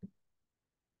simple.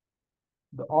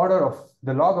 The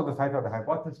log of the size of the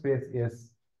hypothesis space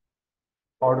is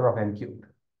order of n cubed.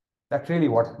 That's really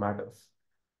what matters.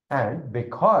 And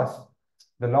because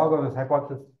the log of the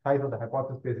size of the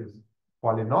hypothesis space is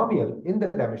polynomial in the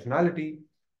dimensionality,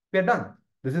 we are done.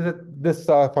 This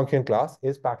function class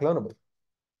is pack learnable.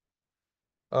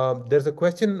 There's a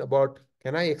question about,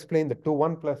 can I explain the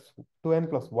 2n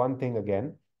plus 1 thing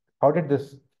again? How did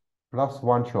this plus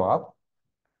 1 show up?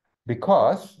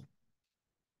 Because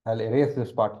I'll erase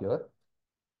this part here.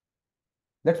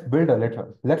 Let's build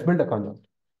a conjunct.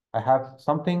 I have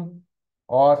something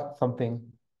or something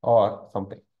or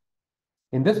something.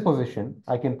 In this position,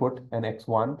 I can put an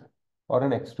x1 or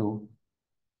an x2,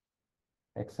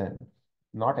 xn,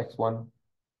 not x1,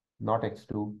 not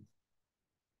x2,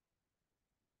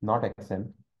 not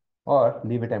xn, or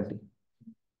leave it empty.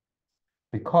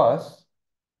 Because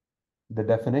the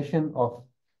definition of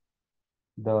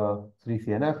the 3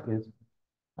 CNF is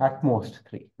at most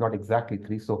 3, not exactly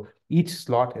 3. So each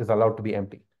slot is allowed to be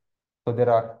empty. So there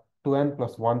are 2n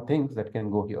plus 1 things that can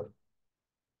go here.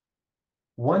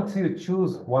 Once you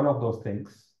choose one of those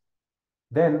things,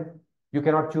 then you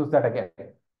cannot choose that again.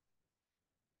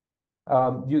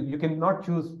 You cannot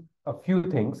choose a few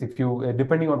things. If you,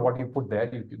 depending on what you put there,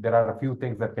 there are a few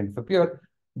things that can disappear.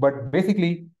 But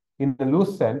basically, in the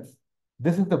loose sense,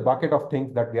 this is the bucket of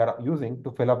things that we are using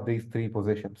to fill up these 3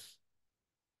 positions.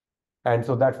 And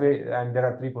so that way, and there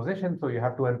are 3 positions, so you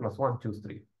have 2n plus 1, choose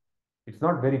 3. It's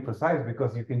not very precise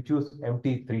because you can choose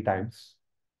empty 3 times,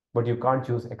 but you can't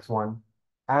choose x1.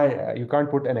 And you can't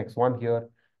put an x1 here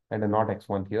and a not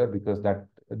x1 here because that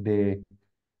they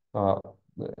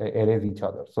erase each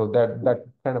other. So that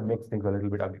kind of makes things a little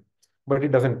bit ugly. But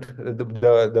it doesn't.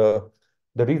 The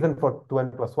reason for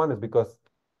 2n plus 1 is because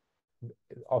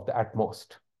of the at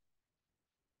most.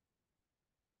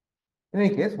 In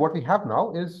any case, what we have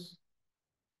now is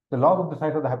the log of the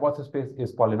size of the hypothesis space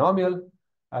is polynomial.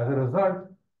 As a result,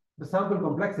 the sample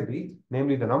complexity,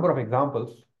 namely the number of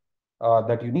examples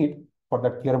that you need for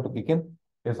that theorem to kick in,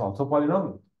 is also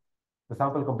polynomial. The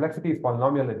sample complexity is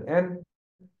polynomial in n.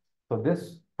 So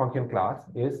this function class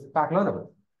is pack learnable.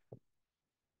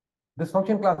 This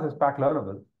function class is pack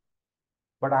learnable,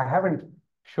 but I haven't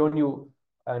shown you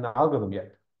an algorithm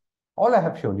yet. All I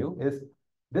have shown you is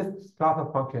this class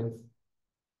of functions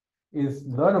is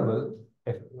learnable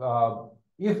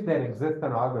if there exists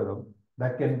an algorithm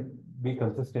that can be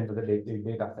consistent with the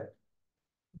data set,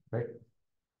 right?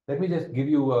 Let me just give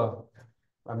you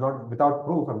I'm not without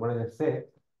proof, I'm going to just say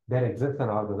there exists an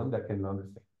algorithm that can learn this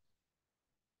thing.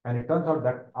 And it turns out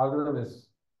that algorithm is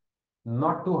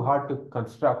not too hard to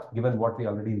construct given what we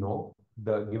already know,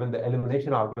 given the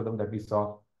elimination algorithm that we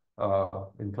saw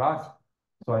in class.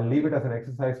 So I'll leave it as an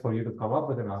exercise for you to come up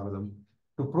with an algorithm.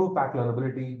 To prove pack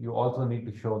learnability, you also need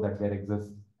to show that there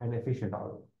exists an efficient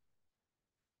algorithm.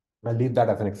 I'll leave that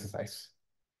as an exercise.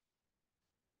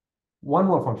 One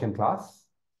more function class.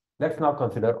 Let's now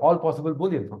consider all possible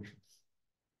Boolean functions.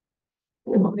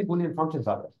 How many Boolean functions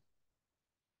are there?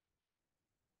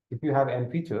 If you have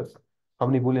n features, how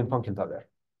many Boolean functions are there?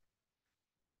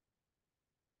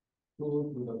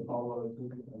 2 to the power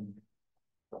 2.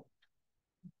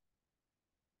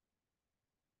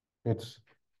 It's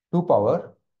 2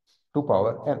 power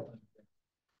n.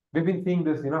 We've been seeing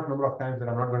this enough number of times that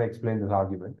I'm not going to explain this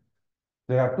argument.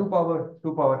 There are 2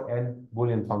 power n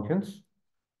Boolean functions.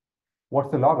 What's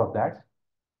the log of that?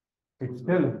 It's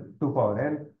still 2 power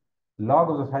n. Log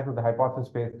of the size of the hypothesis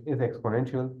space is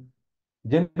exponential.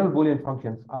 General Boolean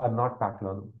functions are not pack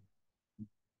learnable.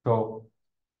 So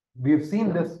we've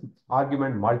seen this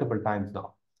argument multiple times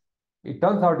now. It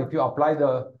turns out if you apply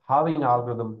the halving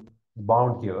algorithm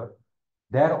bound here,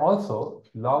 there also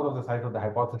log of the size of the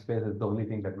hypothesis space is the only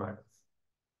thing that matters.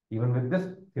 Even with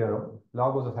this theorem,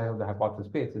 log of the size of the hypothesis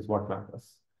space is what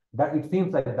matters. That it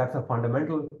seems like that's a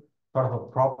fundamental sort of a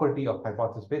property of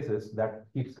hypothesis spaces that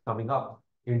keeps coming up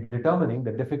in determining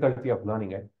the difficulty of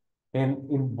learning it. And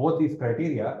in both these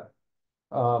criteria,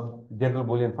 general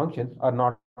Boolean functions are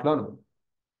not learnable.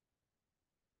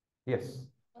 Yes.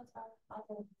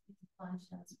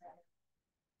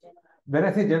 When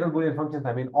I say general Boolean functions,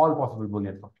 I mean all possible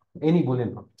Boolean functions, any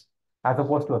Boolean functions, as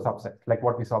opposed to a subset, like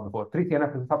what we saw before.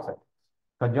 3CNF is a subset.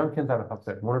 Conjunctions are a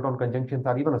subset. Monotone conjunctions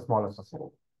are even a smaller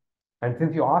subset. And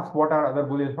since you asked what are other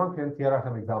Boolean functions, here are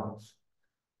some examples.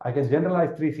 I can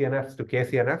generalize 3CNFs to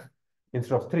KCNF.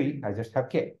 Instead of 3, I just have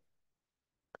K.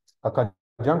 A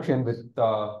conjunction with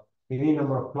any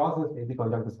number of clauses, any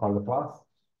conjunct is called a class,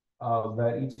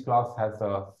 where each class has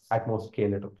at most K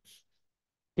letters.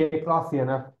 K class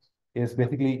CNF is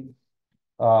basically,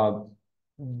 there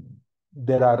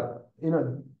are,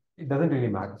 it doesn't really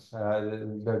matter.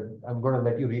 I'm going to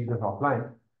let you read this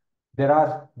offline. There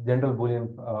are general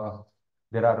Boolean,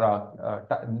 there are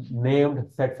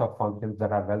named sets of functions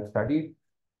that are well studied.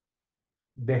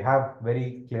 They have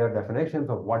very clear definitions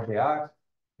of what they are.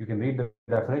 You can read the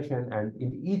definition, and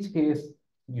in each case,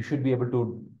 you should be able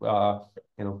to,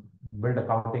 build a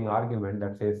counting argument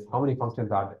that says how many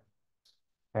functions are there.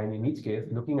 And in each case,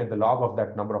 looking at the log of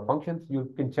that number of functions,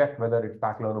 you can check whether it's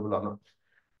pack learnable or not.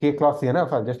 K class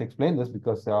CNF, I'll just explain this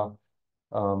because, or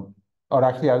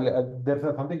actually,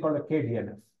 there's something called a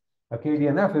KDNF. A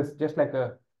KDNF is just like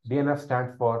a DNF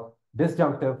stands for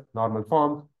disjunctive normal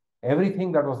form.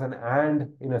 Everything that was an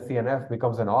AND in a CNF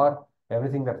becomes an OR.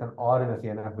 Everything that's an OR in a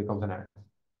CNF becomes an AND.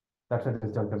 That's a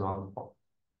disjunctive normal form.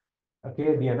 A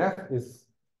KDNF is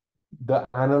the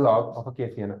analog of a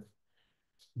KCNF.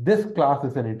 This class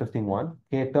is an interesting one,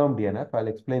 K-term DNF. I'll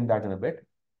explain that in a bit.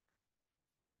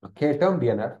 A K-term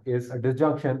DNF is a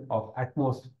disjunction of at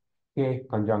most K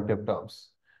conjunctive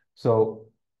terms. So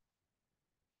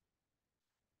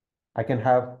I can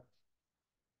have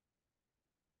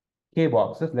K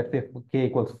boxes. Let's say K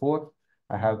equals 4.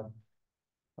 I have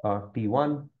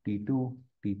T1, T2,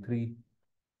 T3,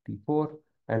 T4,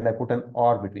 and I put an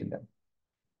OR between them.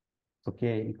 So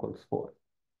K equals 4.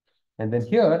 And then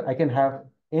here I can have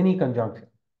any conjunction.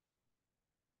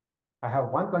 I have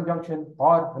one conjunction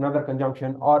or another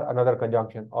conjunction or another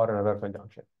conjunction or another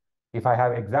conjunction. If I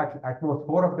have exactly at most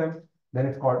 4 of them, then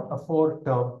it's called a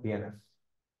 4-term DNF.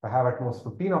 If I have at most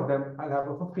 15 of them, I'll have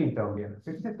a 15-term DNF.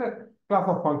 It's just a class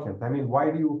of functions. I mean,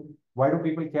 why do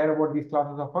people care about these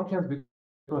classes of functions?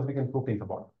 Because we can prove things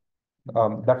about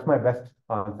them. That's my best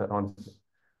answer, honestly.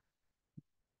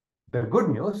 The good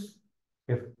news,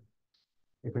 if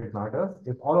it matters,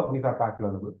 if all of these are pack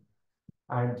learnable,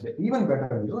 and the even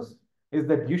better news is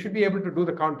that you should be able to do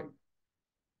the counting.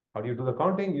 How do you do the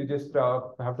counting? You just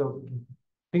have to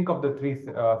think of the 3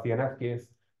 CNF case,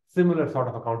 similar sort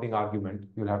of a counting argument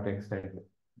you'll have to extend it.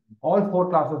 All 4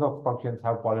 classes of functions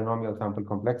have polynomial sample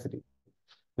complexity,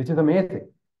 which is amazing.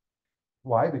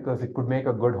 Why? Because it could make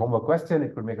a good homework question,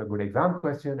 it could make a good exam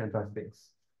question, and such things.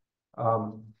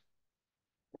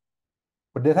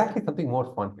 But there's actually something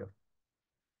more fun here.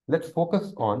 Let's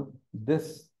focus on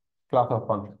this class of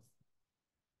functions.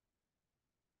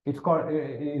 It's called,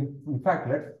 in fact,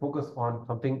 let's focus on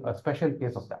something, a special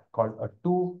case of that called a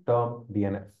 2-term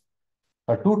DNF.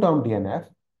 A 2-term DNF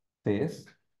says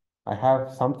I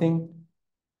have something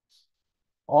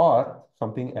or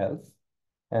something else,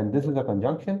 and this is a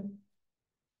conjunction,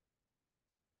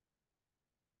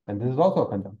 and this is also a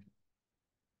conjunction.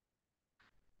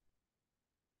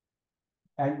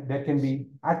 And there can be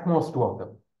at most two of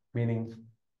them, meaning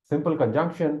simple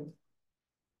conjunction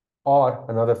or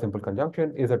another simple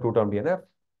conjunction is a two-term DNF.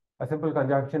 A simple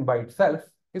conjunction by itself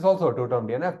is also a two-term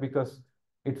DNF because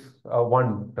it's a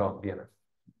one-term DNF.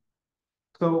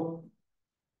 So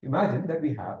imagine that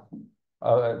we have,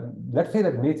 let's say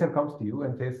that nature comes to you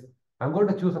and says, I'm going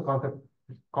to choose a concept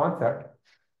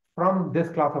from this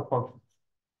class of functions,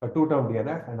 a two-term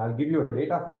DNF, and I'll give you a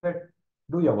data set,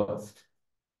 do your worst.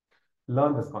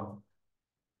 Learn this concept.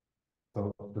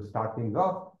 So to start things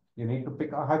off, you need to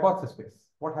pick a hypothesis space.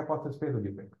 What hypothesis space would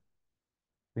you pick?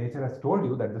 Nature has told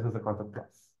you that this is a concept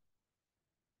class.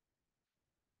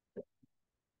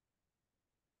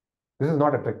 This is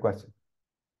not a trick question.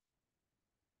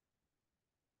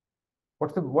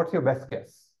 What's your best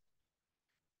guess?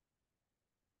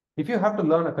 If you have to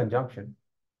learn a conjunction,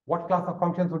 what class of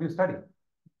functions would you study?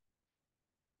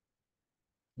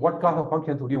 What class of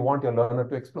functions would you want your learner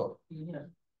to explore? Yeah.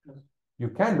 You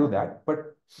can do that,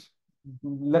 but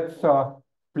let's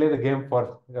play the game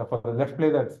let's play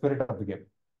the spirit of the game.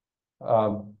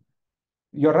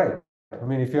 You're right. I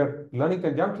mean, if you're learning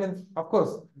conjunctions, of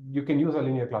course, you can use a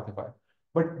linear classifier.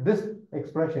 But this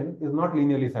expression is not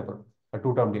linearly separable, a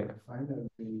two-term DNF.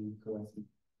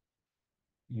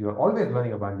 You're always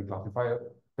learning a binary classifier.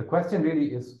 The question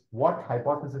really is, what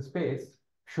hypothesis space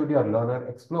should your learner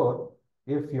explore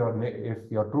if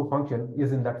your true function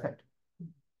is in that set?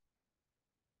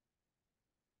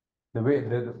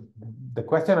 The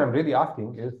question I'm really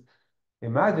asking is,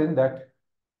 imagine that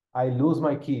I lose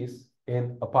my keys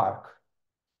in a park.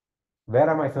 Where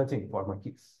am I searching for my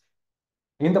keys?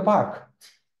 In the park,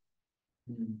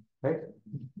 right?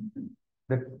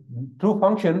 The true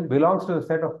function belongs to a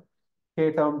set of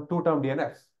two-term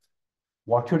DNFs.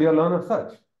 What should your learner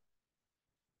search?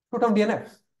 Two-term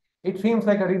DNFs. It seems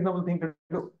like a reasonable thing to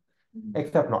do,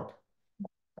 except not.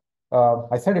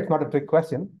 I said it's not a trick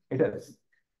question. It is.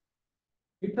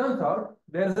 It turns out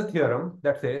there is a theorem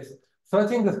that says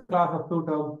searching this class of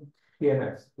two-term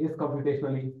DNFs is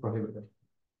computationally prohibited.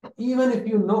 Even if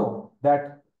you know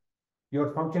that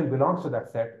your function belongs to that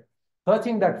set,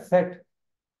 searching that set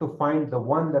to find the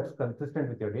one that's consistent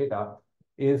with your data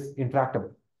is intractable,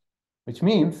 which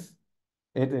means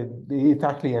it's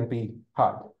actually NP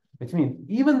hard, which means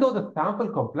even though the sample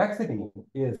complexity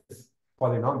is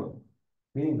polynomial,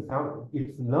 meaning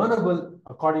it's learnable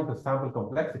according to sample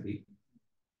complexity,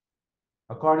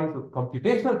 according to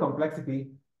computational complexity,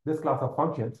 this class of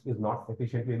functions is not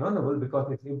efficiently learnable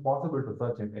because it's impossible to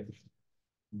search it efficiently.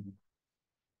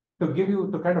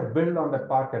 To kind of build on that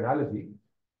park analogy,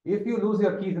 if you lose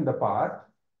your keys in the park,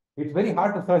 it's very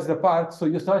hard to search the park, so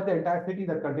you search the entire city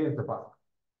that contains the park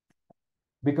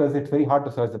because it's very hard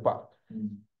to search the park.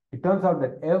 It turns out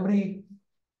that every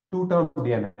two-term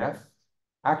DNF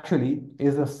actually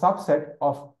is a subset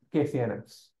of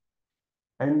KCNFs.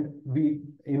 And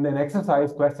in an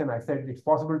exercise question, I said it's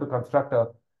possible to construct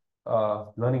a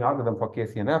learning algorithm for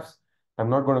KCNFs. I'm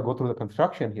not going to go through the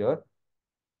construction here.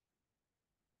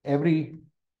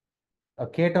 A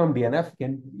k-term DNF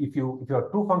can, if your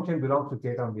true function belongs to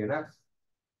k-term DNFs,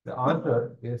 the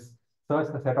answer is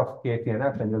search the set of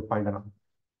KCNFs and you'll find an answer.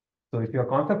 So if your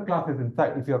concept class is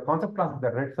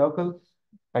that red circle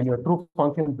and your true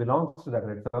function belongs to that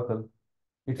red circle,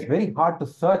 it's very hard to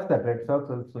search that red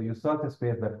circle. So you search a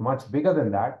space that's much bigger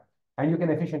than that, and you can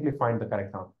efficiently find the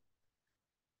correct answer.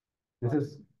 This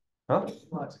is,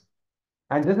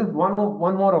 and this is one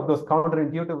more of those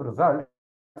counterintuitive results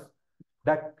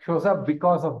that shows up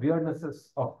because of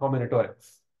weirdnesses of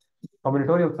combinatorics.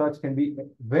 Combinatorial search can be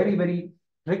very, very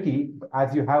tricky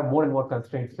as you have more and more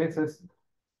constrained spaces.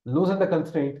 Loosen the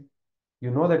constraint, you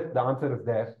know that the answer is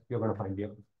there, you're going to find the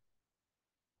answer.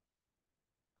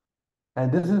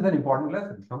 And this is an important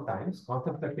lesson. Sometimes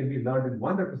concepts that can be learned in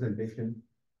one representation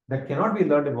that cannot be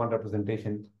learned in one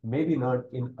representation may be learned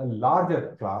in a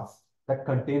larger class that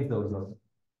contains those results.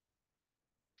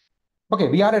 Okay,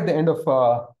 we are at the end of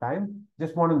time.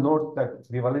 Just want to note that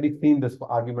we've already seen this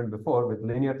argument before with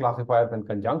linear classifiers and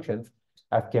conjunctions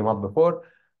as came up before.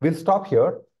 We'll stop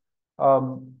here.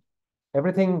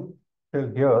 Everything till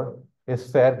here is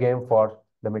fair game for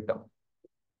the midterm.